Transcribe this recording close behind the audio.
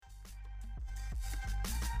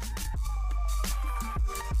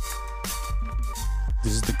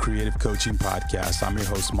This is the Creative Coaching Podcast. I'm your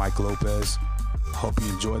host, Mike Lopez. I hope you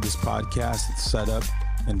enjoy this podcast. It's set up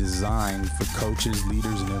and designed for coaches,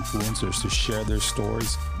 leaders, and influencers to share their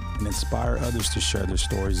stories and inspire others to share their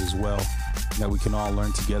stories as well, and that we can all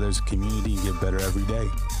learn together as a community and get better every day.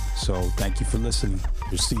 So thank you for listening.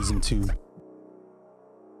 Here's season 2.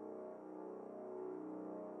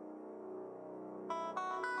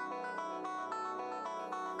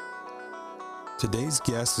 Today's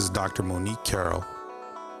guest is Dr. Monique Carroll.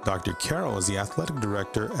 Dr. Carroll is the athletic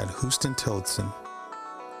director at Huston-Tillotson.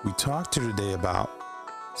 We talked to her today about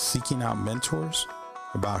seeking out mentors,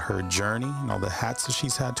 about her journey and all the hats that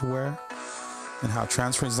she's had to wear, and how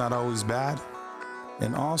transferring is not always bad,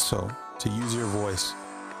 and also to use your voice.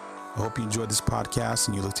 I hope you enjoyed this podcast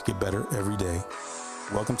and you look to get better every day.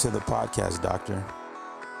 Welcome to the podcast, Doctor.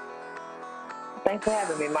 Thanks for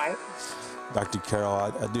having me, Mike. Dr. Carroll,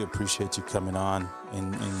 I do appreciate you coming on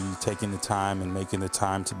and you taking the time and making the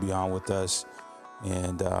time to be on with us.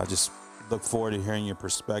 And just look forward to hearing your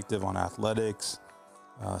perspective on athletics,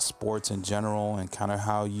 sports in general, and kind of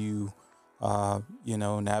how you,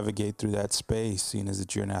 navigate through that space, seeing as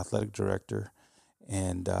that you're an athletic director.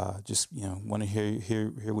 And want to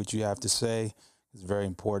hear what you have to say. It's very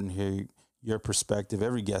important to hear your perspective,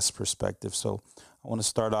 every guest's perspective. So I want to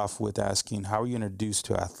start off with asking, how were you introduced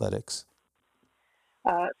to athletics?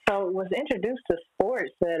 So was introduced to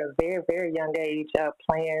sports at a very, very young age,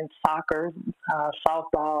 playing soccer,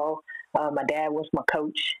 softball. My dad was my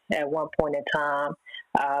coach at one point in time.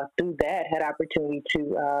 Through that, had opportunity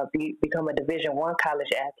to become a Division I college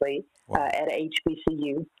athlete at a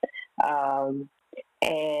HBCU.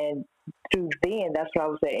 And through then, that's when I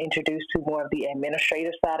was introduced to more of the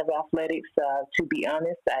administrative side of athletics. To be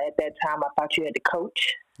honest, at that time, I thought you had to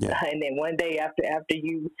coach. Yeah. And then one day after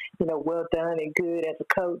you well done and good as a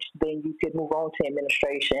coach, then you could move on to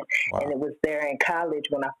administration. Wow. And it was there in college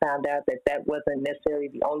when I found out that wasn't necessarily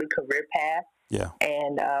the only career path. Yeah.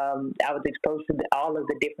 And I was exposed to all of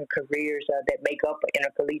the different careers that make up an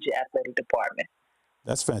intercollegiate athletic department.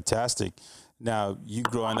 That's fantastic. Now, you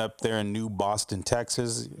growing up there in New Boston,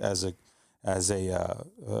 Texas, as a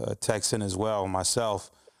Texan as well, myself,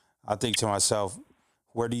 I think to myself,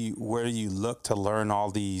 where do you look to learn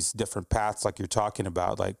all these different paths like you're talking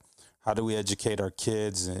about? Like, how do we educate our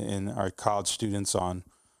kids and our college students on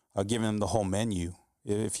giving them the whole menu,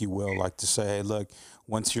 if you will? Like to say, hey, look,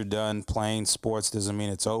 once you're done playing sports doesn't mean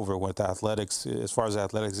it's over with athletics. As far as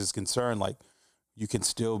athletics is concerned, like, you can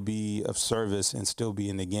still be of service and still be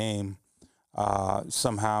in the game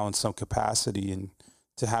somehow in some capacity, and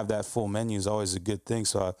to have that full menu is always a good thing.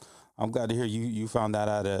 So I'm glad to hear you found that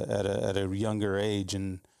at a younger age,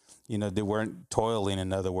 and they weren't toiling,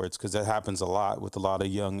 in other words, because that happens a lot with a lot of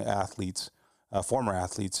young athletes, former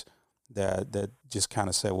athletes that just kind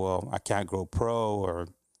of say, well, I can't go pro, or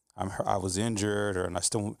I was injured, and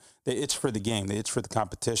they itch for the game, they itch for the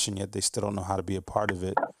competition, yet they still don't know how to be a part of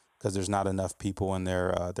it because there's not enough people in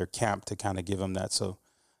their camp to kind of give them that. So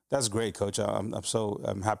that's great, Coach.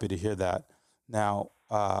 I'm happy to hear that. Now,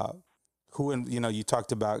 you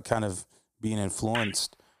talked about kind of being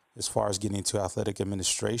influenced as far as getting into athletic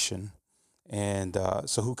administration. And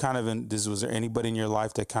so who kind of, was there anybody in your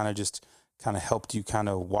life that kind of helped you kind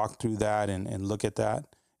of walk through that and look at that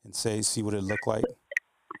and see what it looked like?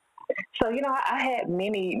 So, I had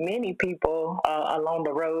many people along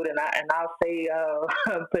the road, and I'll say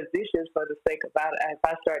positions for the sake of if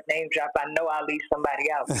I start name drop, I know I'll leave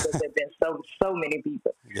somebody out because there've been so many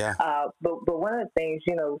people. Yeah. But one of the things,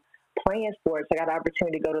 playing sports, I got an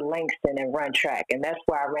opportunity to go to Langston and run track, and that's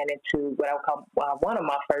where I ran into what I would call one of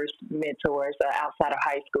my first mentors outside of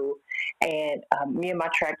high school. And me and my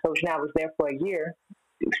track coach now was there for a year.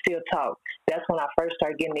 Still talk. That's when I first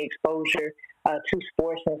started getting the exposure to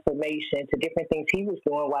sports information, to different things he was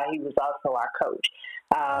doing while he was also our coach.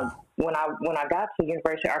 When I got to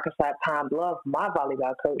University of Arkansas at Pine Bluff, my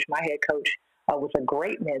volleyball coach, my head coach, was a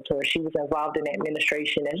great mentor. She was involved in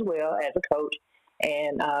administration as well as a coach.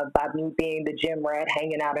 And by me being the gym rat,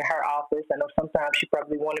 hanging out in her office, I know sometimes she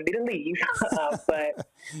probably wanted me to leave, but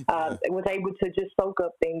was able to just soak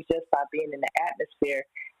up things just by being in the atmosphere.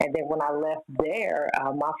 And then when I left there,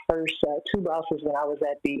 my first two bosses when I was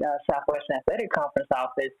at the Southwestern Athletic Conference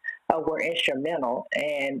office were instrumental.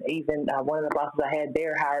 And even one of the bosses I had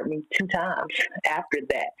there hired me 2 times after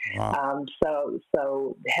that. Wow.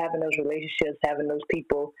 So having those relationships, having those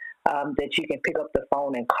people that you can pick up the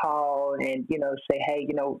phone and call and, say, hey,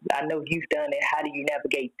 I know you've done it. How do you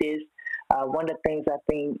navigate this? One of the things I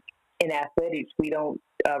think in athletics, we don't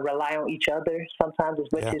rely on each other sometimes as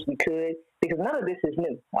much as we could, because none of this is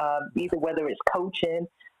new. Either whether it's coaching,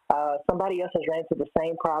 somebody else has ran into the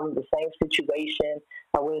same problem, the same situation,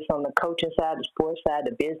 whether it's on the coaching side, the sports side,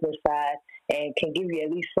 the business side, and can give you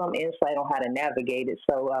at least some insight on how to navigate it.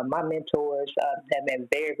 So my mentors have been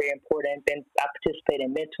very, very important. I participate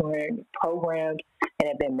in mentoring programs and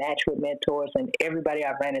have been matched with mentors, and everybody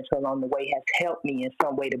I've ran into along the way has helped me in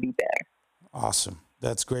some way to be better. Awesome.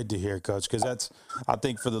 That's great to hear, Coach, because I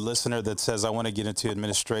think for the listener that says, I want to get into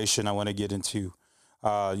administration, I want to get into,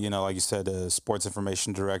 like you said, a sports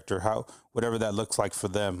information director, whatever that looks like for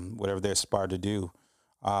them, whatever they aspire to do,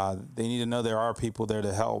 they need to know there are people there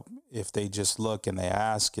to help if they just look and they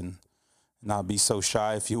ask and not be so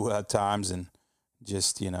shy, if you will, at times, and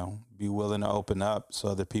just, be willing to open up so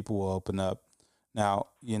other people will open up. Now,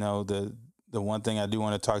 the one thing I do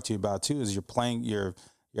want to talk to you about too is your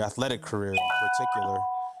athletic career in particular,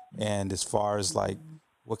 and as far as like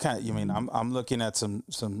what kind of, I'm looking at some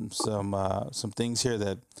things here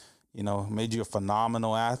that made you a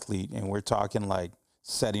phenomenal athlete, and we're talking like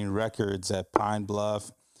setting records at Pine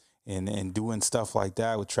Bluff and doing stuff like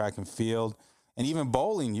that with track and field, and even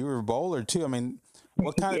bowling. You were a bowler too. I mean,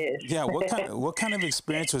 what kind what kind of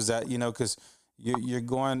experience was that? Because you're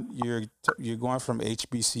going from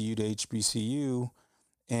HBCU to HBCU.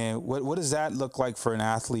 And what does that look like for an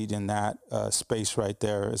athlete in that space right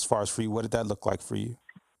there? As far as for you, what did that look like for you?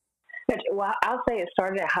 Well, I'll say it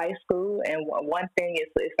started at high school, and one thing is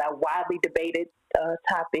it's a widely debated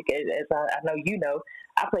topic, as I know you know.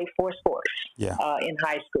 I played 4 sports in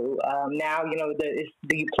high school. Now,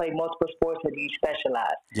 do you play multiple sports or do you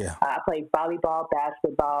specialize? Yeah. I played volleyball,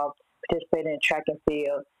 basketball, participated in track and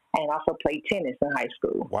field, and also played tennis in high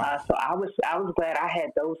school. Wow. So I was glad I had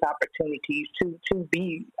those opportunities to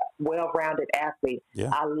be well-rounded athlete. Yeah.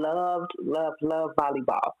 I loved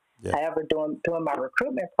volleyball. Yeah. However, during my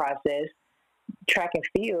recruitment process, track and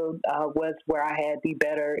field was where I had the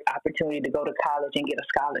better opportunity to go to college and get a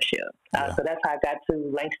scholarship. So that's how I got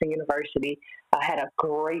to Langston University. I had a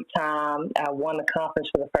great time. I won the conference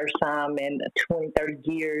for the first time in 20, 30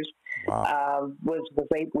 years. Wow. Was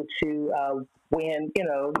able to win,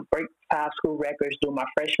 break 5 school records during my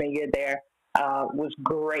freshman year there. Was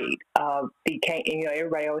great.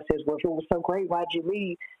 Everybody always says, well, if it was so great, why'd you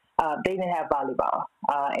leave? They didn't have volleyball.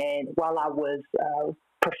 And while I was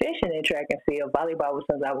proficient in track and field, volleyball was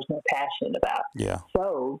something I was more passionate about. Yeah.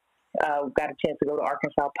 So got a chance to go to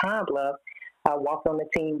Arkansas Pine Bluff. I walked on the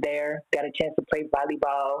team there, got a chance to play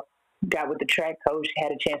volleyball, got with the track coach,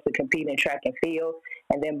 had a chance to compete in track and field.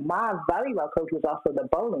 And then my volleyball coach was also the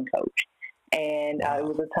bowling coach. And it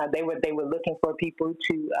was a time they were looking for people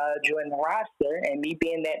to join the roster. And me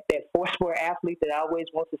being that 4-sport athlete that always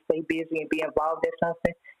wants to stay busy and be involved in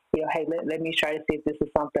something, hey, let me try to see if this is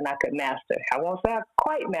something I could master. I won't say I've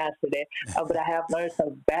quite mastered it, but I have learned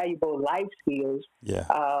some valuable life skills,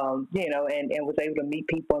 and was able to meet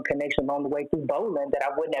people and connections along the way through bowling that I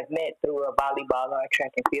wouldn't have met through a volleyball or a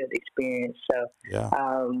track and field experience. So,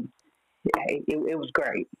 it was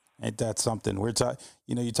great. Ain't that something? We're talking,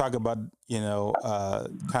 you talk about,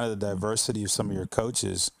 kind of the diversity of some of your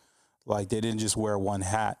coaches, like they didn't just wear one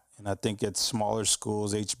hat. And I think at smaller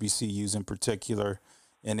schools, HBCUs in particular,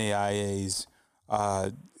 NAIAs,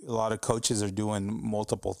 a lot of coaches are doing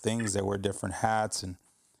multiple things. They wear different hats, and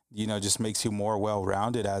just makes you more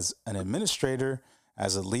well-rounded as an administrator,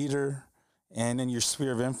 as a leader, and then your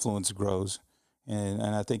sphere of influence grows.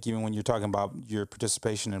 And I think even when you're talking about your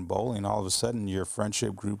participation in bowling, all of a sudden your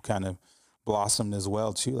friendship group kind of blossomed as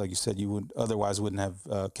well too. Like you said, you wouldn't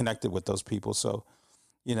have connected with those people. So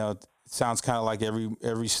it sounds kind of like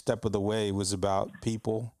every step of the way was about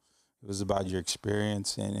people. It was about your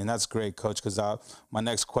experience, and that's great, Coach, because my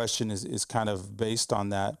next question is kind of based on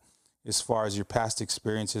that, as far as your past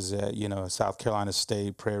experiences at, South Carolina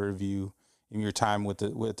State, Prairie View, in your time with the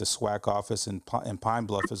SWAC office in Pine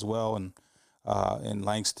Bluff as well, and in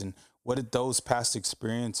Langston. What did those past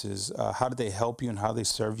experiences, how did they help you and how they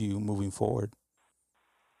serve you moving forward?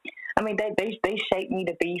 I mean, they shaped me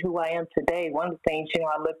to be who I am today. One of the things,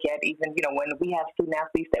 I look at even, when we have student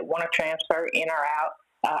athletes that want to transfer in or out,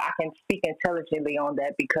 I can speak intelligently on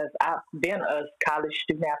that because I've been a college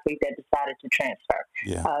student athlete that decided to transfer.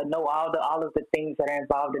 Yeah. Know all of the things that are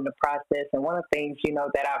involved in the process. And one of the things,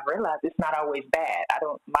 that I've realized, it's not always bad.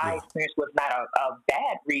 My experience was not a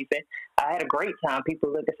bad reason. I had a great time.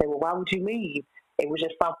 People look and say, well, why would you leave? It was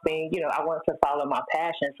just something, I wanted to follow my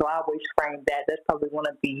passion. So I always framed that. That's probably one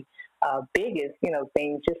of the biggest,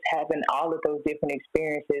 things, just having all of those different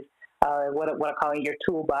experiences, what I call in your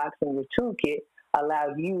toolbox and your toolkit, allow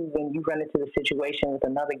you, when you run into the situation with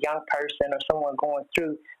another young person or someone going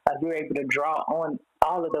through, you're able to draw on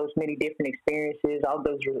all of those many different experiences, all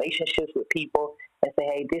those relationships with people, and say,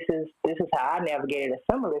 hey, this is how I navigated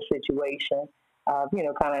a similar situation.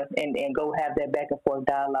 Kind of, and go have that back and forth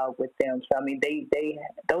dialogue with them. So I mean, they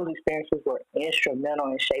those experiences were instrumental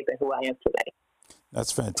in shaping who I am today.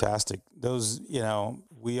 That's fantastic. Those,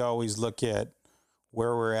 we always look at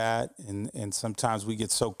where we're at, and sometimes we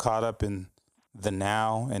get so caught up in the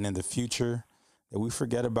now and in the future that we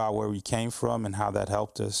forget about where we came from and how that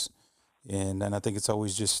helped us. And I think it's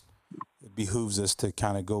always just, it behooves us to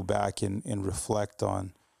kind of go back and reflect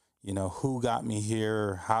on, who got me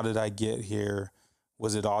here? How did I get here?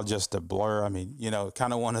 Was it all just a blur? I mean,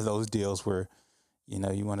 kind of one of those deals where, you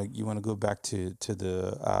want to go back to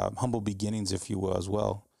the humble beginnings, if you will, as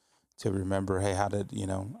well, to remember, hey, how did,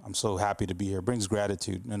 I'm so happy to be here. It brings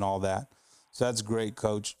gratitude and all that. So that's great,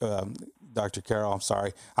 Coach. Dr. Carroll, I'm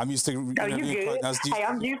sorry. I'm used to. Oh, you good? Hey,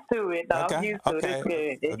 I'm used to it. Though. Okay. I'm used to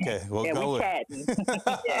it. It's good. Okay, we'll go with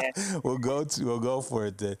it. Yeah. We'll go for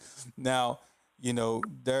it then. Now,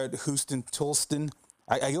 there at Houston Toulston,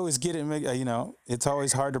 I always get it. It's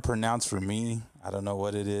always hard to pronounce for me. I don't know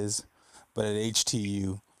what it is, but at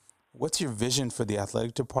HTU, what's your vision for the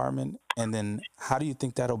athletic department, and then how do you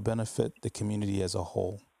think that'll benefit the community as a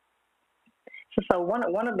whole? So one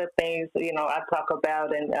of the things I talk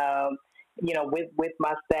about, and with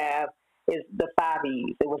my staff, is the 5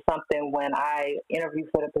 E's. It was something when I interviewed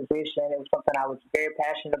for the position. It was something I was very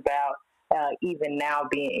passionate about. Even now,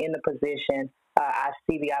 being in the position, I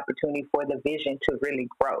see the opportunity for the vision to really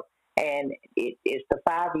grow. And it's the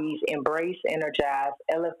 5 E's: embrace, energize,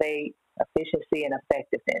 elevate, efficiency, and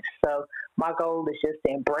effectiveness. So my goal is just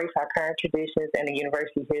to embrace our current traditions and the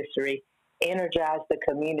university history, energize the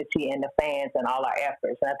community and the fans and all our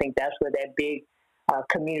efforts. And I think that's where that big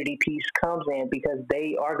community piece comes in, because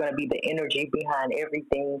they are going to be the energy behind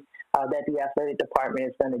everything that the athletic department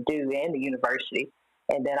is going to do, and the university.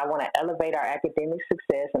 And then I want to elevate our academic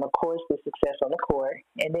success and, of course, the success on the court,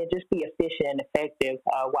 and then just be efficient and effective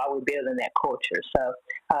while we're building that culture. So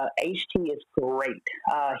HT is great.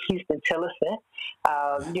 Houston Tillotson,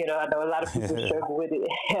 I know a lot of people struggle with it.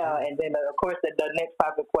 And then, of course, the next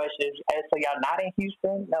popular question is, so y'all not in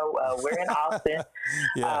Houston? No, we're in Austin.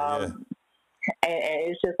 Yeah.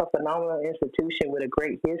 And it's just a phenomenal institution with a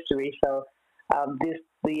great history. So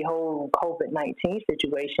the whole COVID-19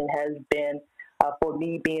 situation has been, for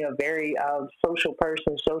me, being a very social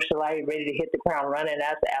person, socialite, ready to hit the ground running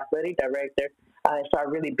as the athletic director, and start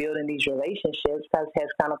really building these relationships, has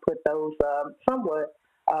kind of put those somewhat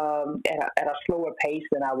at a slower pace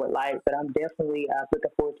than I would like. But I'm definitely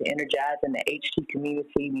looking forward to energizing the HT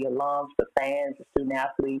community, the alums, the fans, the student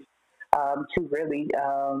athletes, to really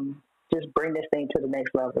just bring this thing to the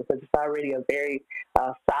next level, because it's already a very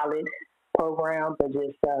solid program, but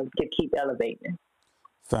just to keep elevating.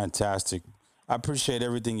 Fantastic. I appreciate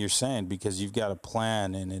everything you're saying, because you've got a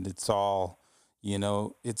plan, and it's all,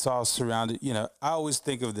 it's all surrounded. I always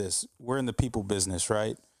think of this. We're in the people business,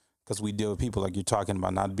 right? Because we deal with people, like you're talking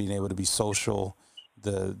about, not being able to be social.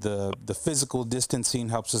 The physical distancing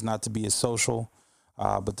helps us not to be as social,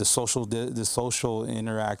 but the social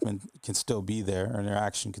interaction can still be there.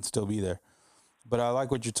 Interaction can still be there. But I like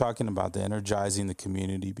what you're talking about, the energizing the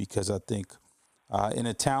community, because I think in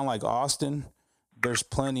a town like Austin, there's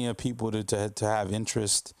plenty of people to have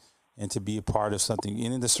interest and to be a part of something,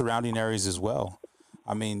 and in the surrounding areas as well.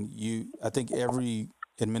 I mean, I think every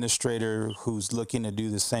administrator who's looking to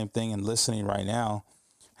do the same thing and listening right now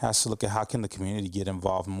has to look at how can the community get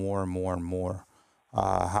involved more and more and more.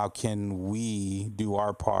 How can we do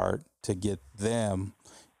our part to get them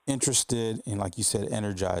interested and, like you said,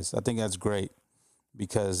 energized? I think that's great,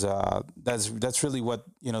 because that's really what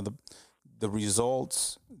the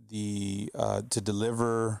results, to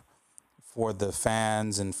deliver for the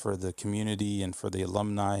fans and for the community and for the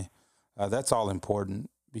alumni. That's all important,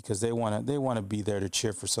 because they want to be there to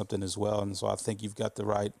cheer for something as well. And so I think you've got the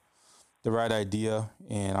right idea,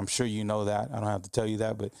 and I'm sure you know that. I don't have to tell you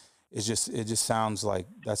that, but it just sounds like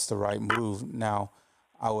that's the right move. Now,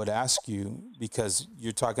 I would ask you, because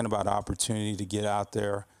you're talking about opportunity to get out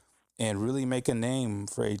there and really make a name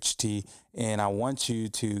for HT, and I want you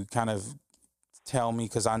to kind of tell me,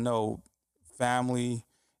 because I know family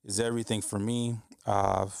is everything for me.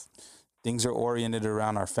 Things are oriented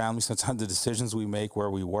around our family. Sometimes the decisions we make, where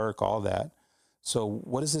we work, all that. So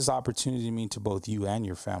what does this opportunity mean to both you and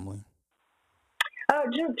your family?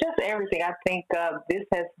 Just everything. I think this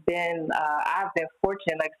has been, I've been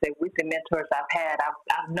fortunate, like I said, with the mentors I've had.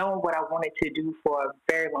 I've known what I wanted to do for a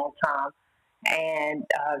very long time. And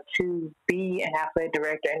to be an athletic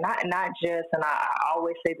director, and not just, and I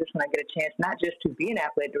always say this when I get a chance, not just to be an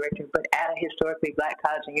athletic director, but at a historically Black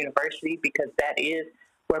college and university, because that is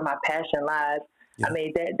where my passion lies. Yeah. I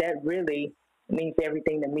mean, that really means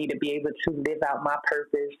everything to me to be able to live out my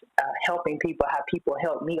purpose, helping people, how people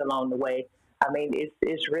help me along the way. I mean,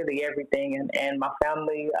 it's really everything, and my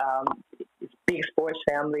family, it's big sports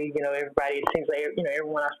family. You know, everybody. It seems like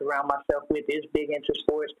everyone I surround myself with is big into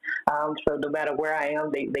sports. So no matter where I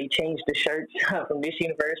am, they change the shirts from this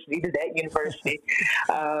university to that university,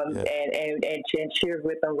 Yeah. and cheer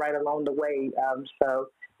with them right along the way. So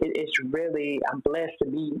it's really, I'm blessed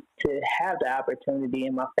to have the opportunity,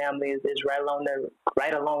 and my family is right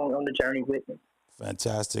along on the journey with me.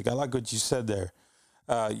 Fantastic. I like what you said there.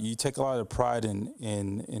 You take a lot of pride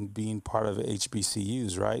in being part of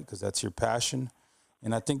HBCUs, right? Because that's your passion,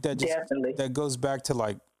 and I think that just Definitely. that goes back to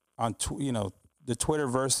like the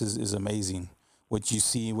Twitterverse is amazing. What you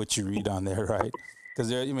see, what you read on there, right? Because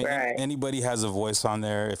there, I mean, Right. anybody has a voice on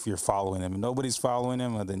there if you're following them. If nobody's following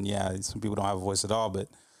them, well, then yeah, some people don't have a voice at all. But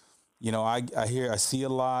I see a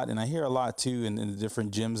lot, and I hear a lot too in the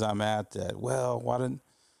different gyms I'm at. That well, why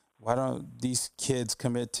don't these kids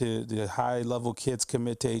commit to the high level kids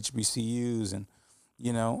commit to HBCUs? And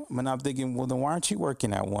I mean, I'm thinking, well, then why aren't you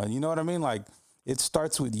working at one? You know what I mean? Like, it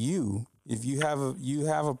starts with you. If you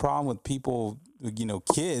have a problem with people,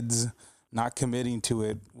 kids not committing to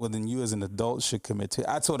it, well, then you as an adult should commit to it.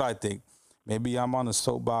 That's what I think. Maybe I'm on a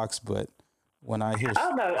soapbox, but when I hear,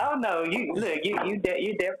 Oh no. You look, you're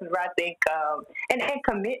definitely right. I think, and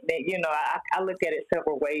commitment. You know, I look at it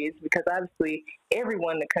several ways because obviously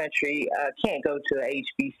everyone in the country can't go to a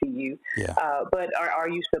HBCU. yeah, But are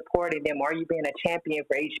you supporting them? Are you being a champion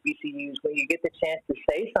for HBCUs when you get the chance to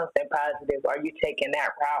say something positive? Are you taking that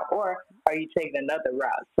route, or are you taking another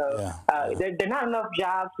route? So yeah, yeah, there are not enough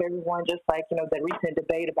jobs for everyone. Just like the recent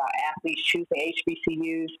debate about athletes choosing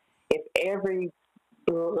HBCUs. If every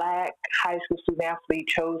black high school student athlete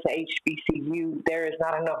chose HBCU, there is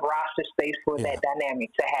not enough roster space for yeah, that dynamic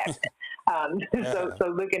to happen. So, yeah, so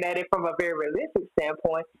looking at it from a very realistic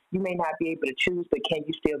standpoint, you may not be able to choose, but can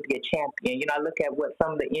you still be a champion? You know, I look at what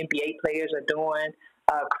some of the NBA players are doing.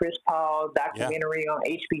 Chris Paul yeah. documentary on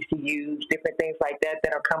HBCUs, different things like that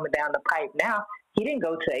are coming down the pipe. Now, he didn't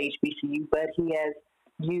go to HBCU, but he has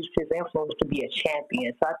used his influence to be a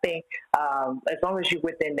champion. So I think as long as you're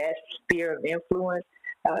within that sphere of influence,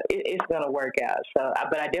 it's going to work out. So,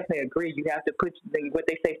 but I definitely agree. You have to put what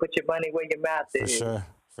they say, put your money where your mouth For is. sure.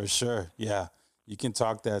 For sure. Yeah. You can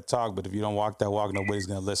talk that talk, but if you don't walk that walk, nobody's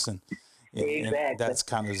going to listen. And Exactly. that's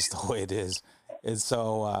kind of just the way it is. And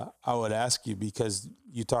so I would ask you, because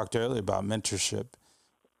you talked earlier about mentorship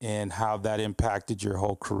and how that impacted your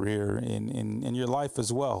whole career in your life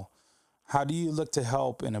as well. How do you look to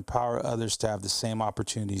help and empower others to have the same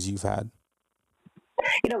opportunities you've had?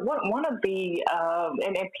 One of the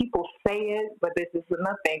and people say it, but this is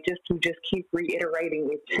another thing. Just keep reiterating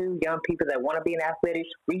it to young people that want to be in athletics.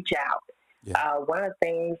 Reach out. Yeah. One of the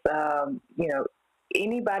things,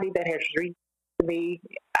 anybody that has reached to me,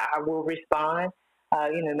 I will respond.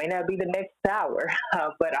 It may not be the next hour,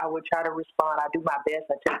 but I will try to respond. I do my best.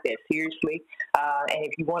 I take that seriously. And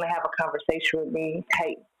if you want to have a conversation with me,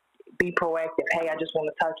 hey, be proactive. Hey, I just want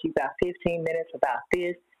to talk to you about 15 minutes about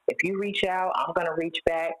this. If you reach out, I'm going to reach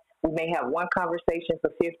back. We may have one conversation for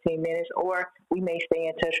 15 minutes, or we may stay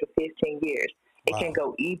in touch for 15 years. It can Wow.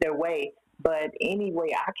 go either way. But any way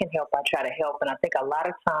I can help, I try to help. And I think a lot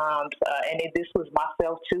of times, this was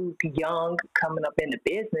myself too, young, coming up in the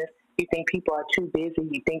business, you think people are too busy.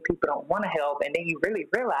 You think people don't want to help. And then you really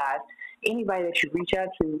realize anybody that you reach out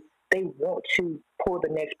to, they want to pull the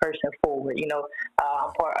next person forward.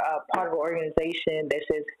 I'm part of an organization that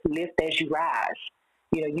says lift as you rise.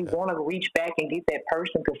 You Yeah. want to reach back and get that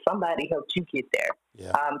person because somebody helped you get there.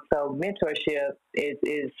 Yeah. So mentorship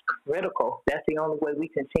is critical. That's the only way we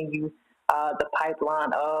continue the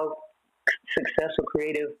pipeline of successful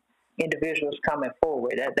creative individuals coming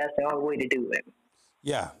forward. That's the only way to do it.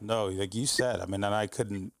 Yeah. No, like you said, I mean, and I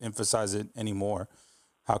couldn't emphasize it anymore,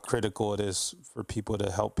 how critical it is for people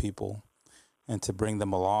to help people and to bring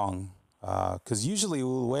them along. Because usually the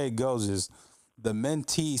way it goes is the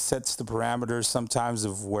mentee sets the parameters sometimes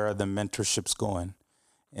of where the mentorship's going,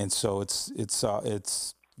 and so it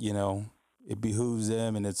behooves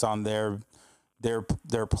them, and it's on their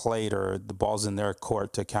plate, or the ball's in their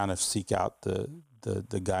court to kind of seek out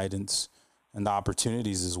the guidance and the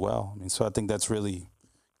opportunities as well. I mean, so I think that's really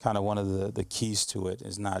kind of one of the keys to it,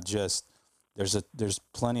 is not just there's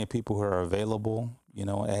plenty of people who are available.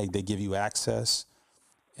 Hey, they give you access,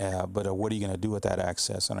 but what are you going to do with that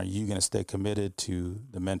access? And are you going to stay committed to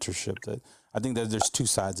the mentorship? That I think that there's two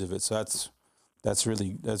sides of it. So that's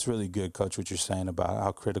really good, Coach, what you're saying about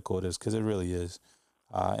how critical it is, because it really is.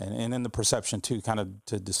 And in the perception too, kind of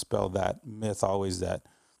to dispel that myth always that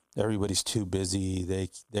everybody's too busy.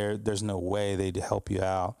 There's no way they'd help you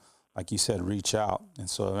out. Like you said, reach out. And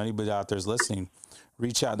so if anybody out there's listening,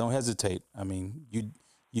 reach out. Don't hesitate. I mean,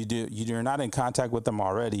 you're not in contact with them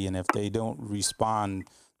already, and if they don't respond,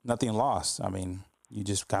 nothing lost. I mean, you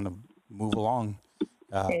just kind of move along.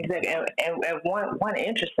 Exactly. And one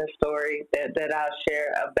interesting story that I'll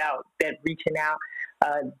share about that reaching out,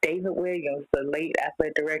 David Williams, the late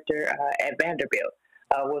athletic director at Vanderbilt,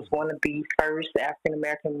 was one of the first African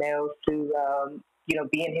American males to,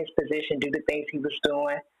 be in his position, do the things he was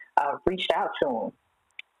doing, reached out to him.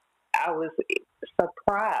 I was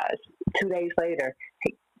surprised 2 days later,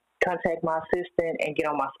 he contact my assistant and get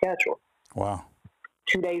on my schedule. Wow.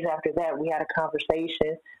 2 days after that, we had a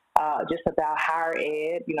conversation just about higher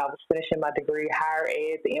ed. I was finishing my degree, higher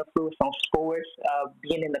ed, the influence on sports,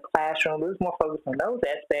 being in the classroom. It was more focused on those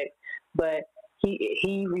aspects, but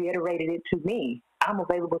he reiterated it to me. I'm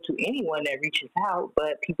available to anyone that reaches out,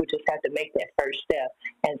 but people just have to make that first step.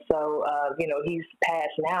 And so, he's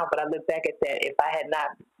passed now, but I look back at that. If I had not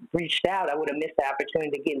reached out, I would have missed the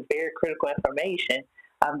opportunity to get very critical information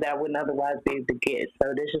that I wouldn't otherwise be able to get.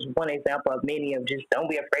 So this is one example of many of just don't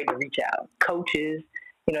be afraid to reach out. Coaches,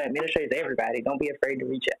 administrators, everybody, don't be afraid to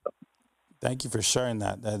reach out. Thank you for sharing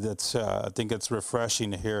that. That's I think it's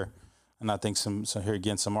refreshing to hear, and I think some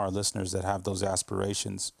of our listeners that have those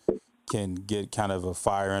aspirations can get kind of a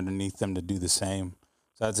fire underneath them to do the same.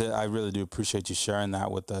 So that's it. I really do appreciate you sharing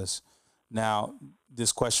that with us. Now,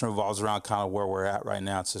 this question revolves around kind of where we're at right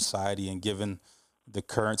now in society, and given the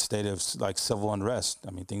current state of like civil unrest.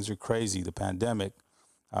 I mean, things are crazy. The pandemic,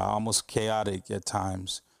 almost chaotic at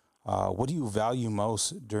times. What do you value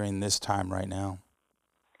most during this time right now?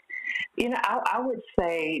 I would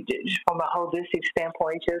say, just from a holistic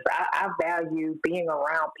standpoint, I value being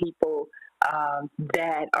around people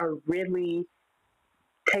that are really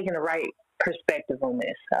taking the right perspective on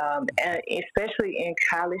this, and especially in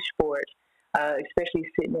college sports, especially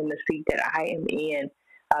sitting in the seat that I am in.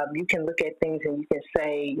 You can look at things and you can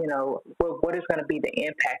say, what is going to be the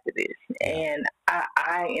impact of this? And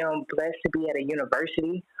I am blessed to be at a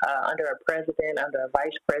university under a president, under a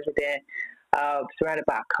vice president, surrounded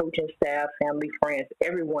by coaching staff, family, friends,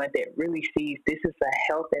 everyone that really sees this is a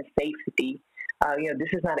health and safety.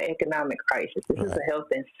 This is not an economic crisis. This is a health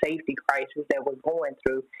and safety crisis that we're going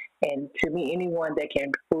through. And to me, anyone that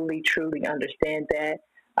can fully, truly understand that,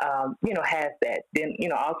 has that. Then,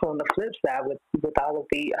 also on the flip side with all of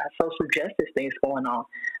the social justice things going on,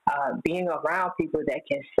 being around people that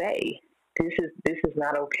can say, this is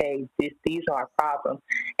not okay. These are a problem,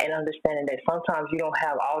 and understanding that sometimes you don't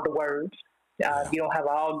have all the words, you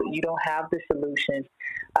don't have the solutions,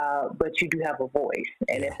 but you do have a voice,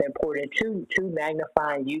 and it's important to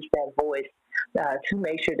magnify and use that voice to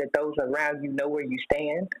make sure that those around you know where you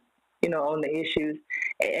stand, on the issues,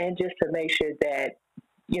 and just to make sure that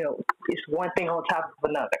it's one thing on top of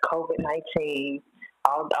another. COVID-19,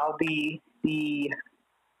 all the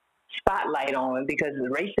spotlight on, because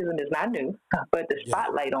racism is not new, but the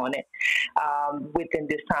spotlight on it within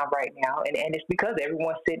this time right now. And it's because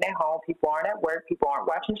everyone's sitting at home. People aren't at work. People aren't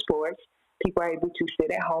watching sports. People are able to sit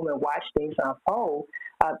at home and watch things unfold.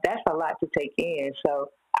 That's a lot to take in. So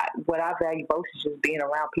what I value most is just being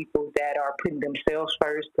around people that are putting themselves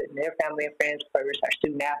first, putting their family and friends first, our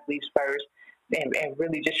student athletes first, and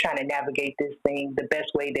really just trying to navigate this thing the best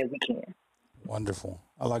way that we can. Wonderful.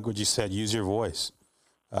 I like what you said. Use your voice.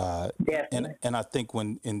 And I think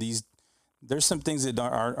when in these, there's some things that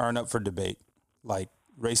aren't up for debate, like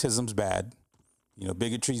racism's bad,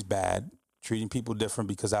 bigotry's bad, treating people different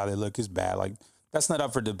because how they look is bad. Like that's not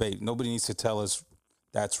up for debate. Nobody needs to tell us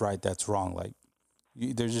that's right, that's wrong. Like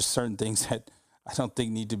there's just certain things that I don't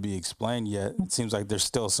think need to be explained yet. It seems like there's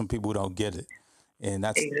still some people who don't get it. And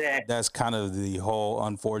that's kind of the whole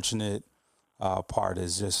unfortunate part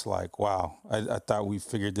is just like, wow, I thought we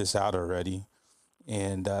figured this out already.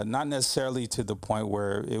 And not necessarily to the point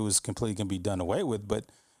where it was completely going to be done away with, but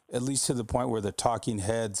at least to the point where the talking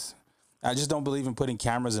heads, I just don't believe in putting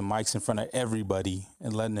cameras and mics in front of everybody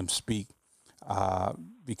and letting them speak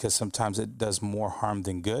because sometimes it does more harm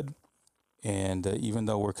than good. And even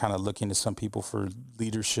though we're kind of looking to some people for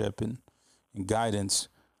leadership and guidance,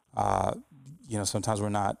 sometimes we're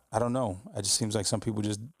not. I don't know. It just seems like some people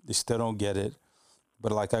they still don't get it.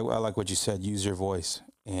 But I like what you said. Use your voice,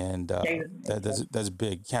 and that's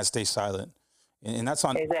big. You can't stay silent, and that's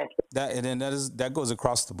on that. And then that goes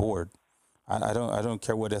across the board. I don't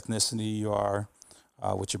care what ethnicity you are,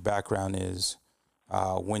 what your background is.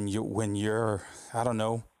 When you're I don't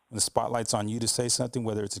know, when the spotlight's on you to say something,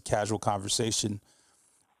 whether it's a casual conversation,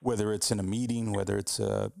 whether it's in a meeting, whether it's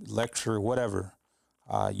a lecture, whatever.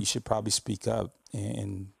 you should probably speak up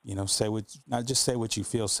and say what, not just say what you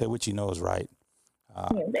feel, say what you know is right.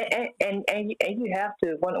 Yeah, and you have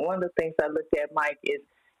to. One of the things I look at, Mike, is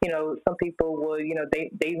some people will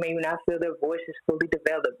they may not feel their voice is fully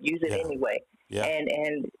developed. Use it Yeah, anyway, yeah,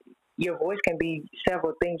 and your voice can be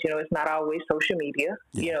several things. It's not always social media.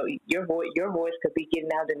 yeah, Your voice could be getting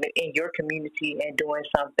out in your community and doing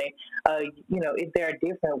something. If there are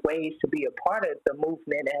different ways to be a part of the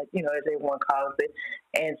movement, as everyone calls it,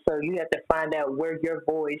 and so you have to find out where your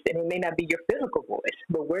voice, and it may not be your physical voice,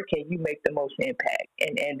 but where can you make the most impact,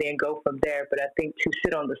 and then go from there. But I think to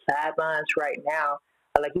sit on the sidelines right now,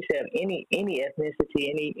 like you said, any ethnicity,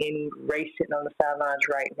 any race sitting on the sidelines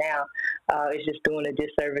right now, is just doing a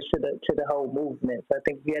disservice to the whole movement. So I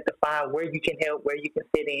think you have to find where you can help, where you can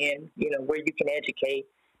fit in, where you can educate,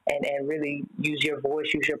 and really use your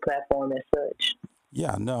voice, use your platform as such.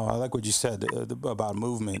 yeah. No, I like what you said about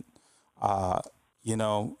movement. Uh,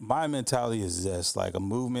 my mentality is this: like a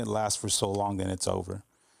movement lasts for so long, then it's over.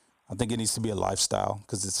 I think it needs to be a lifestyle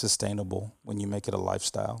because it's sustainable when you make it a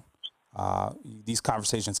lifestyle. These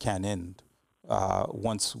conversations can't end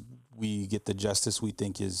once we get the justice we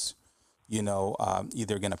think is,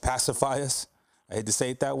 either going to pacify us. I hate to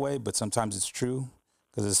say it that way, but sometimes it's true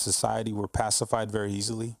because as a society we're pacified very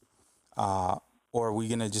easily. Or are we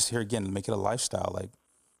going to just here again make it a lifestyle? Like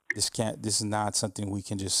this is not something we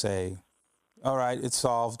can just say, all right, it's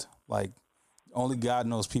solved. Like only God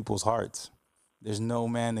knows people's hearts. There's no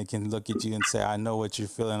man that can look at you and say, I know what you're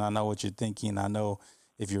feeling. I know what you're thinking. I know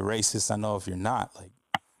if you're racist. I know if you're not. Like,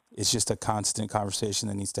 it's just a constant conversation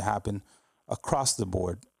that needs to happen across the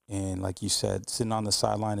board. And like you said, sitting on the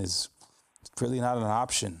sideline is really not an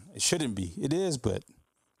option. It shouldn't be. It is, but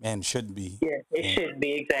man, it shouldn't be. Yeah, it And should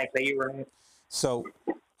be exactly. You're right. so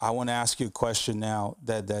I want to ask you a question now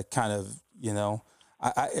that kind of,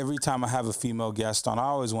 every time I have a female guest on, I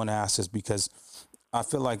always want to ask this because I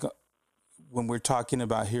feel like when we're talking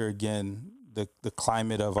about here again, the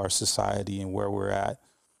climate of our society and where we're at,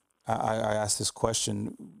 I ask this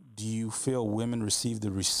question: do you feel women receive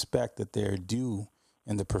the respect that they're due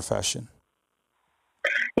in the profession?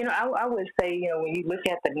 I would say, when you look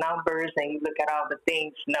at the numbers and you look at all the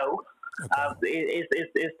things, no. Okay.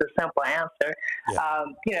 It's the simple answer.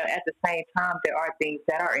 Yeah. At the same time, there are things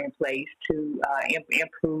that are in place to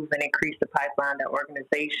improve and increase the pipeline of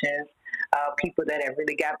organizations, people that have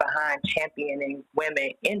really got behind championing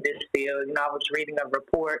women in this field. I was reading a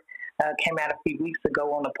report came out a few weeks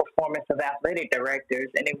ago on the performance of athletic directors,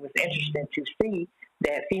 and it was interesting to see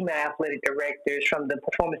that female athletic directors from the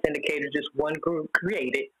performance indicators, just one group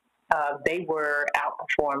created, they were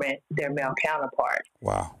outperforming their male counterparts.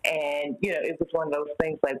 Wow. And, it was one of those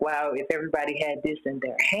things like, wow, if everybody had this in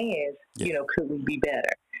their hands, Yeah. could we be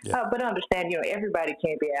better? Yeah. But understand, everybody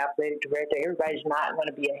can't be an athletic director. Everybody's not going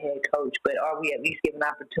to be a head coach, but are we at least giving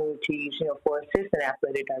opportunities, for assistant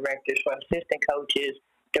athletic directors, for assistant coaches,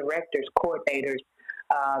 directors, coordinators,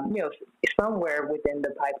 somewhere within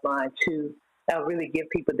the pipeline to really give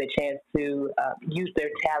people the chance to use their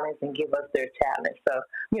talents and give us their talents. So,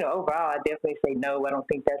 overall, I definitely say no. I don't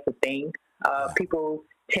think that's a thing. People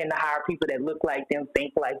tend to hire people that look like them,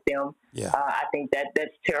 think like them. Yeah. I think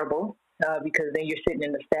that's terrible because then you're sitting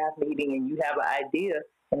in the staff meeting and you have an idea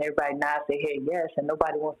and everybody nods their head yes, and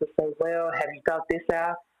nobody wants to say, well, have you thought this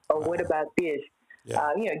out? Or what about this? Yeah.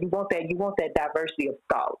 You want that diversity of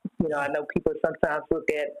thought. I know people sometimes look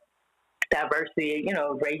at diversity,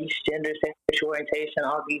 race, gender, sexual orientation,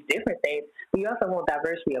 all these different things. But you also want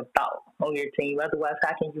diversity of thought on your team. Otherwise,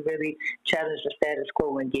 how can you really challenge the status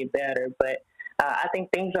quo and get better? But I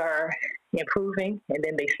think things are improving, and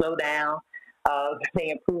then they slow down. They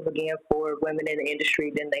improve again for women in the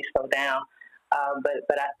industry, then they slow down.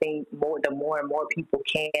 But I think the more and more people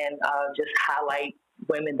can just highlight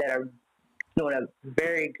women that are doing a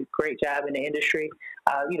very great job in the industry,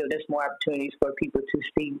 there's more opportunities for people to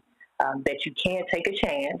see that you can take a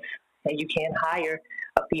chance and you can hire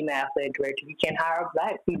a female athletic director. You can hire a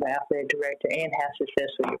black female athletic director and have success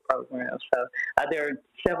with your program. So there are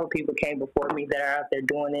several people came before me that are out there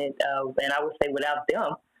doing it. And I would say without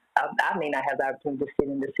them, I may not have the opportunity to sit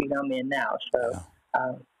in the seat I'm in now. So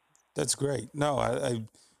That's great. No, I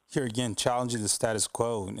here again challenging the status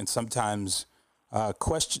quo, and sometimes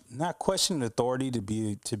not questioning authority to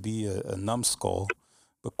be a numbskull,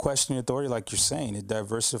 but questioning authority, like you're saying, it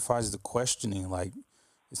diversifies the questioning. Like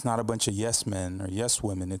it's not a bunch of yes men or yes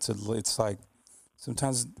women. It's like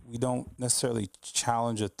sometimes we don't necessarily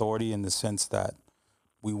challenge authority in the sense that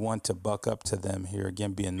we want to buck up to them. Here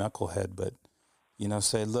again, be a knucklehead, but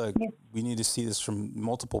say, look, we need to see this from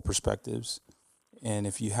multiple perspectives. And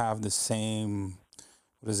if you have the same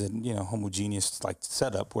what is it, homogeneous like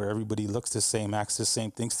setup where everybody looks the same, acts the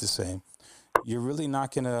same, thinks the same, you're really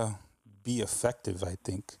not going to be effective, I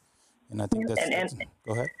think. And I think that's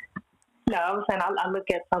go ahead. No, I was saying I look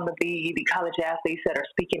at some of the college athletes that are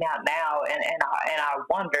speaking out now, and I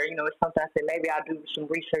wonder, it's sometimes that maybe I'll do some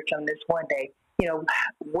research on this one day.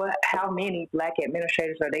 How many Black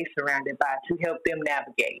administrators are they surrounded by to help them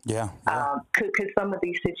navigate? Yeah. Could some of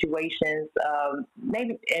these situations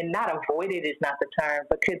maybe, and not avoided is not the term,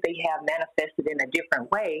 but could they have manifested in a different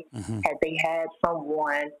way had they had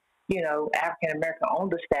someone, African American on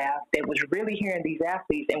the staff that was really hearing these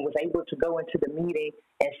athletes and was able to go into the meeting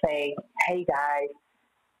and say, hey guys,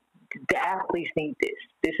 the athletes need this.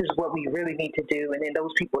 This is what we really need to do. And then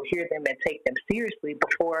those people hear them and take them seriously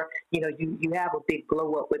before, you have a big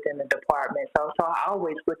blow up within the department. So I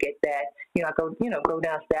always look at that. I go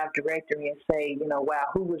down staff directory and say, wow,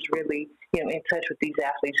 who was really, in touch with these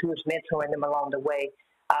athletes, who was mentoring them along the way.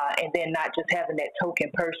 And then not just having that token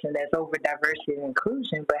person that's over diversity and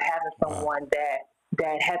inclusion, but having someone that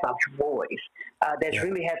has a voice, that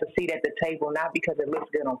really has a seat at the table, not because it looks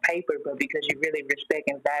good on paper, but because you really respect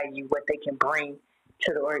and value what they can bring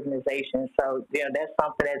to the organization. So, that's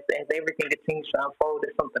something as everything continues to unfold,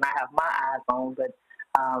 is something I have my eyes on, but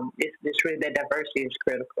it's really that diversity is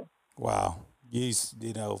critical. Wow. Use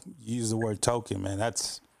the word token, man.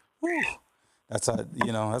 That's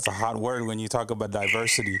a hot word when you talk about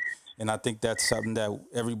diversity. And I think that's something that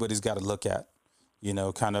everybody's got to look at,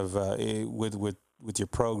 kind of with your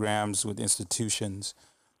programs, with institutions.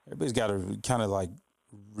 Everybody's got to kind of like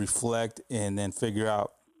reflect and then figure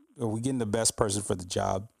out, are we getting the best person for the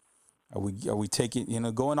job? Are we taking,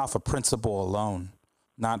 going off a principle alone,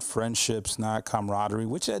 not friendships, not camaraderie,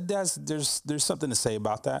 which there's something to say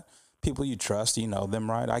about that. People you trust, them,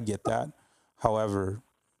 right? I get that. However,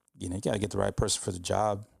 you got to get the right person for the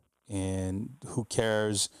job, and who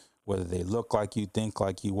cares whether they look like you, think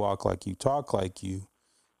like you, walk like you, talk like you.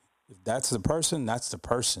 If that's the person, that's the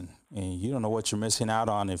person. And you don't know what you're missing out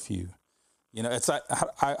on if it's like,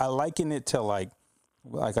 I liken it to like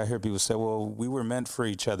I hear people say, well, we were meant for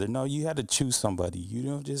each other. No, you had to choose somebody. You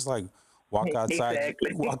don't just like walk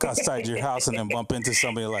outside your house and then bump into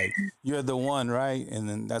somebody like you're the one, right? And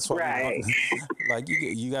then that's what right. Like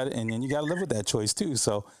you got, and then you got to live with that choice too.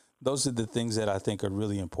 So those are the things that I think are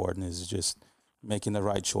really important, is just making the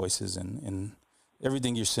right choices, and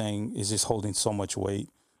everything you're saying is just holding so much weight.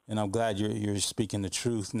 And I'm glad you're speaking the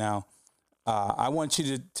truth. Now, I want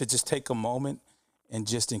you to just take a moment and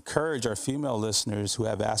just encourage our female listeners who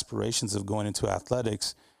have aspirations of going into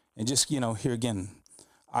athletics, and just, here again,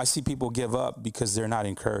 I see people give up because they're not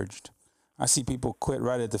encouraged. I see people quit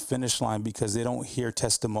right at the finish line because they don't hear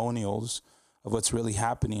testimonials of what's really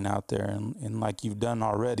happening out there. And like you've done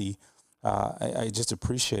already, I just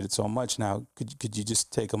appreciate it so much. Now, could you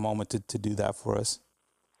just take a moment to do that for us?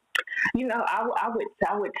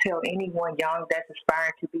 I would tell anyone young that's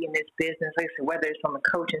aspiring to be in this business, like I said, whether it's on the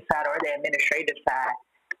coaching side or the administrative side,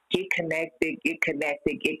 get connected. You cannot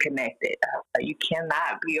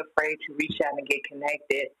be afraid to reach out and get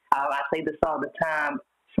connected. I say this all the time.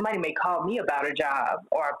 Somebody may call me about a job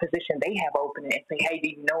or a position they have open and say, hey, do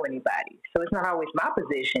you know anybody? So it's not always my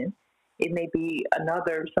position. It may be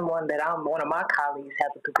someone that one of my colleagues has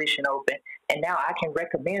a position open, and now I can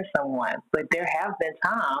recommend someone. But there have been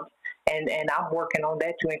times, and I'm working on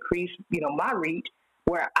that to increase, my reach,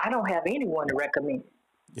 where I don't have anyone to recommend.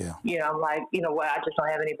 Yeah. I'm like, I just don't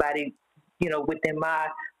have anybody, within my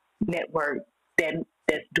network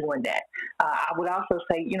that's doing that. I would also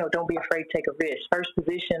say, don't be afraid to take a risk. First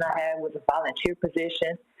position I had was a volunteer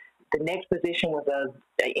position. The next position was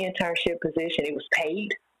an internship position. It was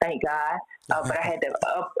paid, thank God, but I had to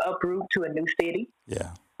uproot to a new city.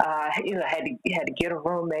 Yeah. Had to get a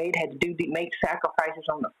roommate, had to make sacrifices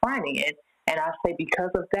on the front end, and I say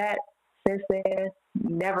because of that, since then,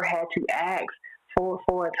 never had to ask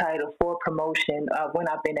for a title, for a promotion when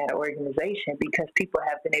I've been at an organization, because people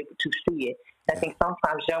have been able to see it. I think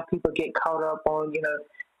sometimes young people get caught up on,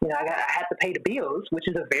 I have to pay the bills, which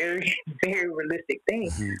is a very, very realistic thing.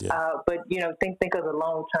 But think of the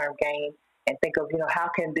long-term gain, and think of, how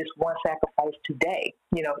can this one sacrifice today?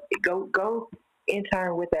 Go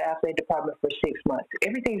intern with the athletic department for 6 months.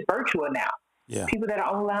 Everything's virtual now. Yeah. People that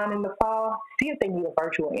are online in the fall, see if they need a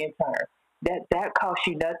virtual intern. That costs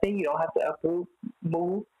you nothing. You don't have to uproot,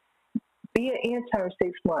 move. Be an intern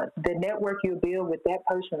 6 months. The network you build with that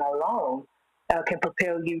person alone can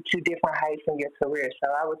propel you to different heights in your career. So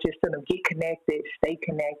I would just tell them, get connected, stay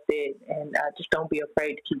connected, and just don't be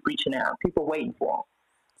afraid to keep reaching out. People waiting for them.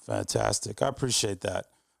 Fantastic. I appreciate that.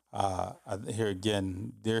 Here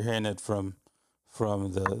again, they're hearing it from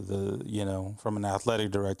from from an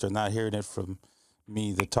athletic director, not hearing it from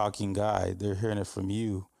me, the talking guy. They're hearing it from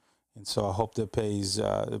you. And so I hope that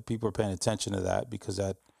people are paying attention to that, because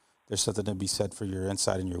there's something to be said for your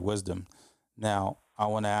insight and your wisdom. Now, I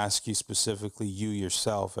want to ask you specifically, you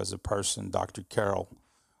yourself as a person, Dr. Carol,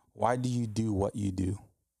 why do you do what you do?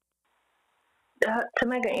 To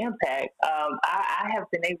make an impact. I have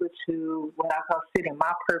been able to, what I call, sit in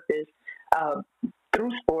my purpose uh,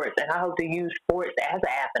 through sports, and I hope to use sports as an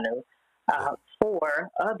avenue Yeah. for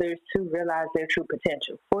others to realize their true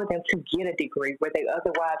potential, for them to get a degree where they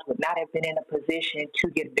otherwise would not have been in a position to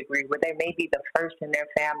get a degree, where they may be the first in their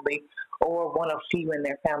family or one of few in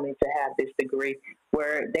their family to have this degree,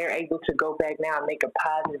 where they're able to go back now and make a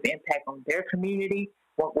positive impact on their community.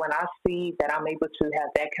 When I see that I'm able to have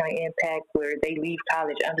that kind of impact, where they leave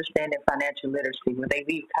college understanding financial literacy, where they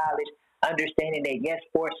leave college understanding that yes,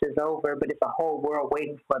 sports is over, but it's a whole world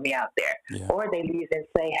waiting for me out there. Yeah. Or they leave and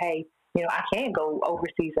say, hey, I can't go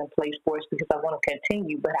overseas and play sports because I want to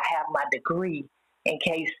continue, but I have my degree in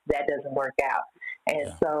case that doesn't work out. And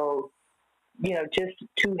Yeah. so, just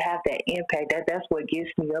to have that impact, that's what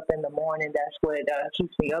gets me up in the morning. That's what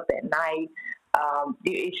keeps me up at night.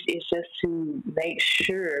 It's just to make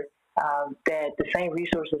sure that the same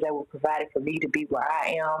resources that were provided for me to be where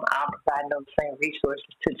I am, I'm providing those same resources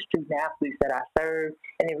to the student athletes that I serve,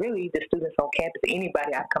 and then really the students on campus,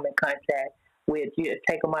 anybody I come in contact with,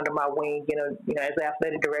 take them under my wing. As an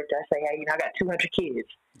athletic director, I say, hey, I got 200 kids.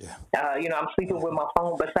 Yeah. I'm sleeping with my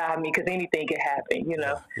phone beside me because anything can happen.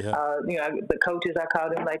 Yeah. Yeah. The coaches, I call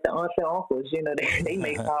them like the aunts and uncles. They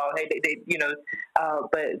may call. Hey,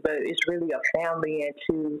 but it's really a family,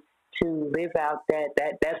 and to live out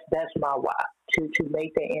that's my why, to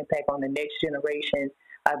make that impact on the next generation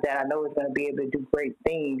that I know is going to be able to do great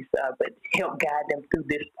things, but help guide them through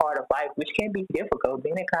this part of life, which can be difficult.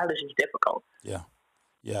 Being in college is difficult. Yeah.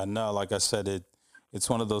 Yeah. No, like I said, it's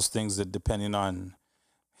one of those things that, depending on,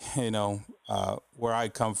 where I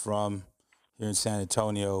come from here in San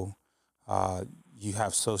Antonio, you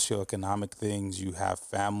have socioeconomic things, you have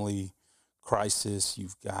family crisis,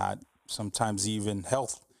 you've got sometimes even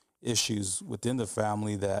health issues within the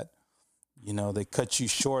family that, they cut you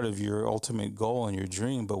short of your ultimate goal and your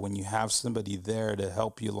dream. But when you have somebody there to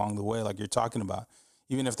help you along the way, like you're talking about,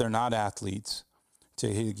 even if they're not athletes, to,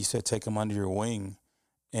 like you said, take them under your wing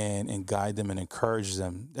and guide them and encourage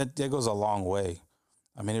them, that goes a long way.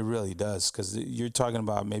 I mean, it really does, because you're talking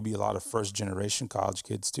about maybe a lot of first generation college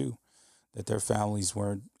kids too, that their families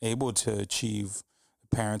weren't able to achieve,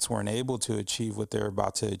 parents weren't able to achieve what they're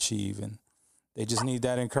about to achieve. And they just need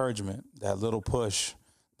that encouragement, that little push,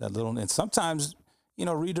 and sometimes,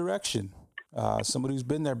 redirection. Somebody who's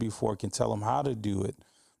been there before can tell them how to do it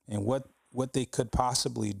and what they could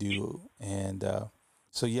possibly do. And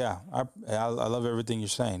so, yeah, I love everything you're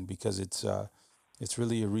saying, because it's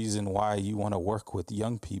really a reason why you want to work with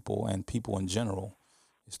young people and people in general,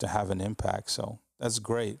 is to have an impact. So that's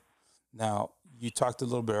great. Now, you talked a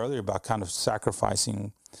little bit earlier about kind of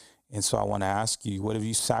sacrificing. And so I want to ask you, what have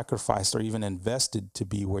you sacrificed or even invested to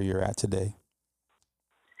be where you're at today?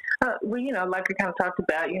 Well, like we kind of talked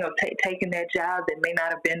about, taking that job that may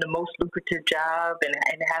not have been the most lucrative job, and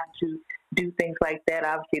have to do things like that.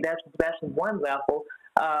 Obviously, that's one level.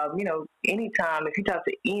 Anytime, if you talk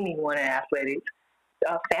to anyone in athletics,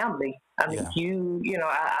 family. I mean, Yeah.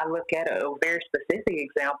 I look at a very specific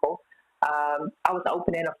example. I was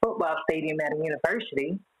opening a football stadium at a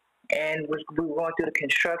university, and we were going through the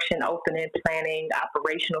construction, opening, planning,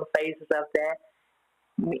 operational phases of that.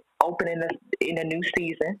 Opening in a new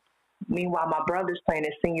season. Meanwhile, my brother's playing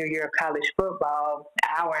his senior year of college football, an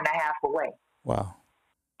hour and a half away. Wow.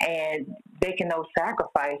 And making those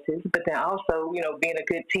sacrifices, but then also, being a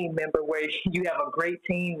good team member where you have a great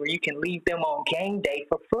team where you can leave them on game day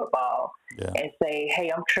for football Yeah. and say, hey,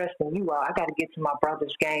 I'm trusting you all. I got to get to my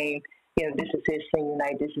brother's game. This is his senior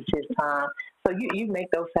night. This is his time. So you make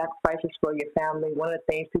those sacrifices for your family. One of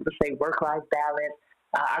the things people say, work-life balance.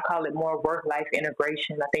 I call it more work-life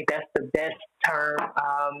integration. I think that's the best term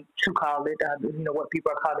to call it, what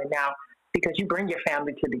people are calling it now, because you bring your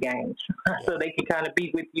family to the games so they can kind of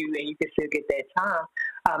be with you and you can still get that time,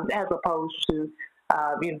 as opposed to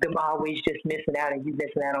them always just missing out and you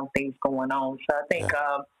missing out on things going on. So I think,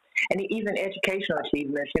 and even educational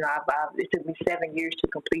achievements, it took me 7 years to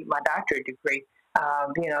complete my doctorate degree.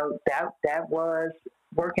 That was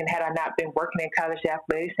working. Had I not been working in college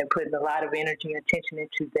athletics and putting a lot of energy and attention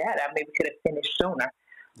into that, I maybe could have finished sooner.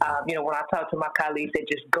 When I talk to my colleagues that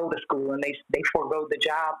just go to school and they forego the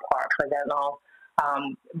job part for that long,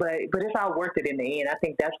 but it's all worth it in the end. I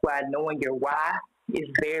think that's why knowing your why is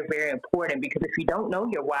very, very important, because if you don't know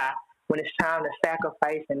your why, when it's time to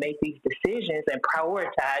sacrifice and make these decisions and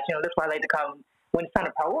prioritize, that's why I like to call them, when it's time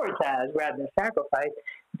to prioritize rather than sacrifice,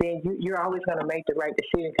 then you're always going to make the right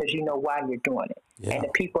decision because you know why you're doing it. Yeah. And the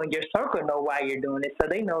people in your circle know why you're doing it. So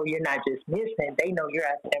they know you're not just missing. They know you're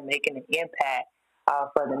out there making an impact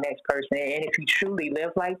for the next person. And if you truly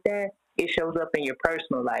live like that, it shows up in your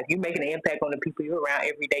personal life. You're making an impact on the people you're around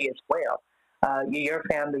every day as well. Your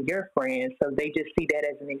family, your friends. So they just see that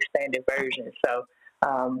as an expanded version. So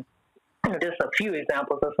just a few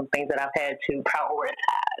examples of some things that I've had to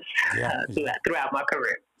prioritize throughout my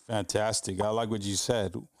career. Fantastic. I like what you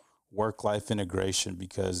said, work-life integration,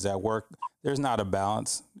 because that work, there's not a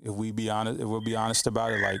balance. If we'll be honest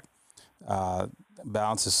about it, like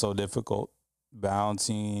balance is so difficult.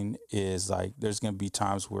 Balancing is like, there's going to be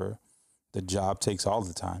times where the job takes all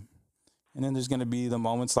the time. And then there's going to be the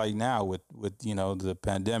moments like now with the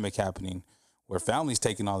pandemic happening where family's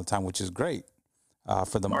taking all the time, which is great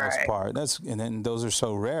for the most part. And then those are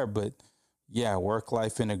so rare, but yeah,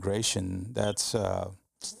 work-life integration, that's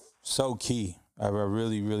so key. I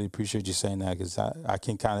really, really appreciate you saying that, because I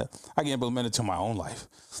can implement it to my own life.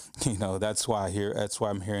 That's why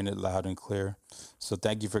I'm hearing it loud and clear. So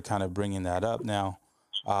thank you for kind of bringing that up. Now,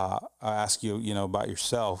 I ask you, about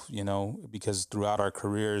yourself, because throughout our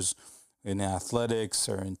careers in athletics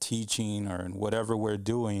or in teaching or in whatever we're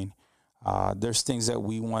doing, there's things that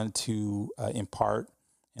we want to impart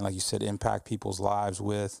and, like you said, impact people's lives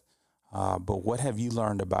with. But what have you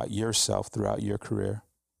learned about yourself throughout your career?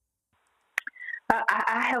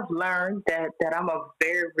 I have learned that I'm a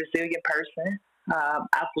very resilient person.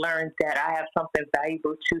 I've learned that I have something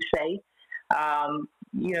valuable to say.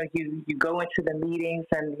 You go into the meetings,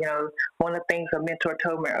 and one of the things a mentor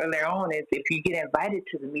told me earlier on is, if you get invited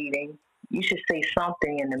to the meeting, you should say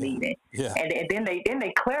something in the meeting. Yeah. And then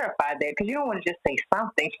they clarify that, because you don't want to just say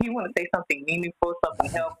something. You want to say something meaningful, something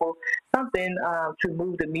helpful, something to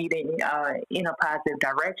move the meeting in a positive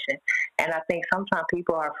direction. And I think sometimes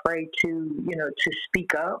people are afraid to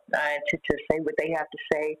speak up, to say what they have to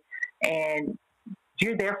say. And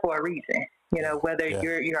you're there for a reason. Whether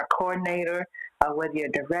you're a coordinator, whether you're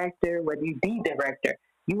a director, whether you're the director,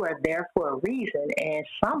 you are there for a reason. And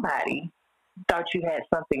somebody thought you had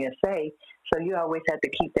something to say, so you always have to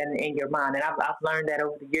keep that in your mind. And I've learned that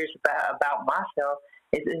over the years about myself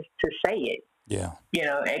is to say it. Yeah.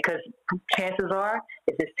 Because chances are,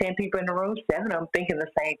 if there's 10 people in the room, 7 of them thinking the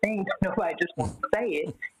same thing. Nobody just wants to say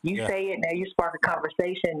it. You say it, now you spark a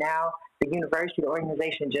conversation. Now the university, the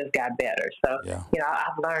organization just got better. So,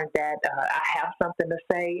 I've learned that I have something to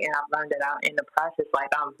say, and I've learned that in the process, like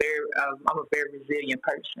I'm a very resilient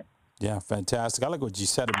person. Yeah, fantastic. I like what you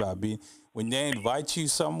said about when they invite you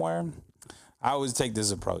somewhere. I always take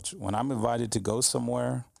this approach. When I'm invited to go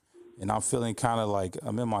somewhere and I'm feeling kind of like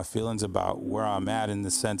I'm in my feelings about where I'm at, in the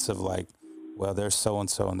sense of like, well, there's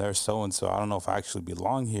so-and-so and there's so-and-so, I don't know if I actually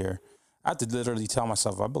belong here. I have to literally tell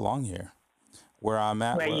myself I belong here, where I'm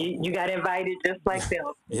at. Well, you got invited just like them.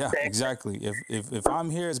 Yeah, exactly. If I'm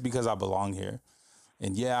here, it's because I belong here.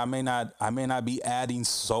 And yeah, I may not be adding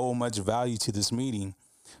so much value to this meeting,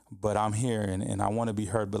 but I'm here and I want to be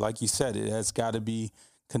heard. But like you said, it has got to be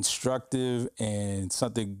constructive and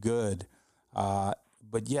something good.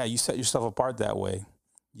 But yeah, you set yourself apart that way.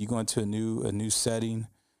 You go into a new setting,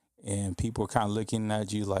 and people are kind of looking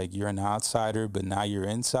at you like you're an outsider, but now you're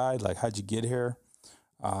inside. Like, how'd you get here?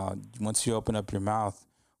 Once you open up your mouth,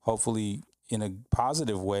 hopefully in a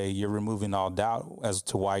positive way, you're removing all doubt as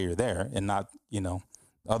to why you're there, and not,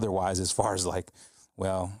 otherwise, as far as like,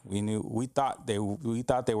 well, we thought they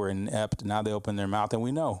were inept. Now they open their mouth and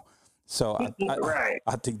we know. So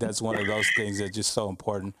I think that's one of those things that's just so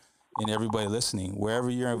important. And everybody listening, wherever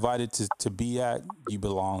you're invited to be at, you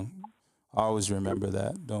belong. Always remember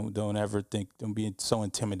that. Don't ever don't be so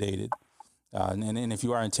intimidated. And if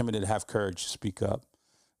you are intimidated, have courage to speak up.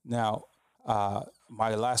 Now,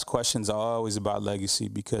 my last questions are always about legacy,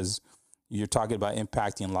 because you're talking about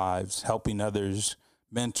impacting lives, helping others,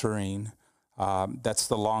 mentoring. That's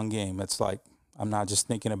the long game. It's like, I'm not just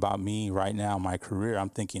thinking about me right now, my career. I'm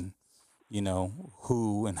thinking,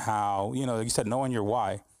 who and how, like you said, knowing your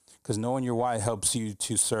why, because knowing your why helps you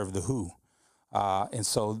to serve the who. And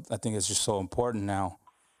so I think it's just so important. Now,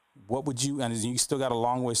 what would you, and you still got a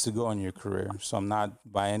long ways to go in your career. So I'm not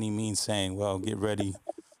by any means saying, well, get ready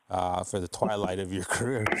for the twilight of your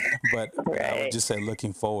career, but I would just say,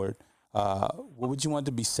 looking forward, what would you want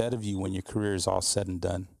to be said of you when your career is all said and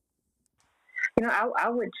done? I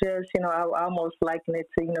would just, I almost liken it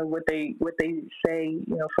to, what they say,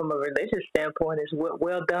 from a religious standpoint is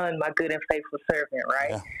well done, my good and faithful servant,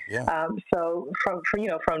 right? Yeah, yeah, So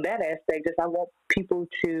from that aspect, just I want people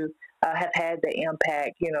to have had the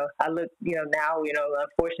impact. I look, now,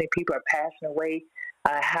 unfortunately, people are passing away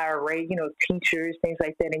at a higher rate. Teachers, things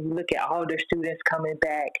like that, and you look at all the students coming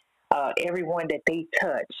back. Everyone that they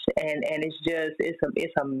touch, and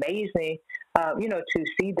it's amazing, to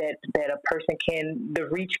see that a person the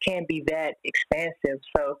reach can be that expansive.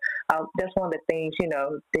 So that's one of the things,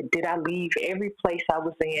 that did I leave every place I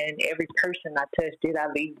was in, every person I touched, did I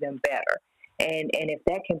leave them better? And if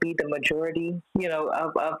that can be the majority,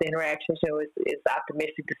 of the interactions, it's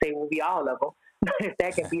optimistic to say we'll be all of them. But if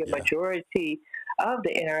that can be a yeah, majority of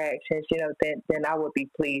the interactions, then I would be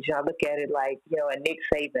pleased. I look at it like, a Nick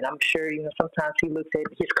Saban. I'm sure, sometimes he looks at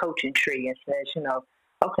his coaching tree and says,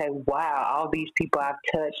 okay, wow, all these people I've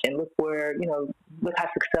touched, and look how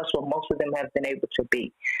successful most of them have been able to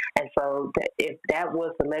be. And so, if that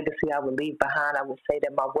was the legacy I would leave behind, I would say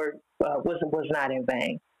that my work was not in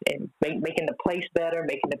vain, and making the place better,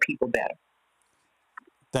 making the people better.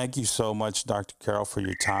 Thank you so much, Dr. Carol, for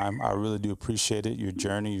your time. I really do appreciate it, your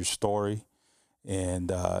journey, your story,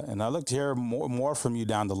 and I look to hear more from you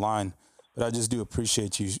down the line. But I just do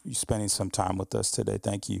appreciate you spending some time with us today.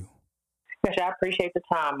 Thank you. Yes, I appreciate the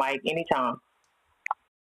time, Mike. Anytime.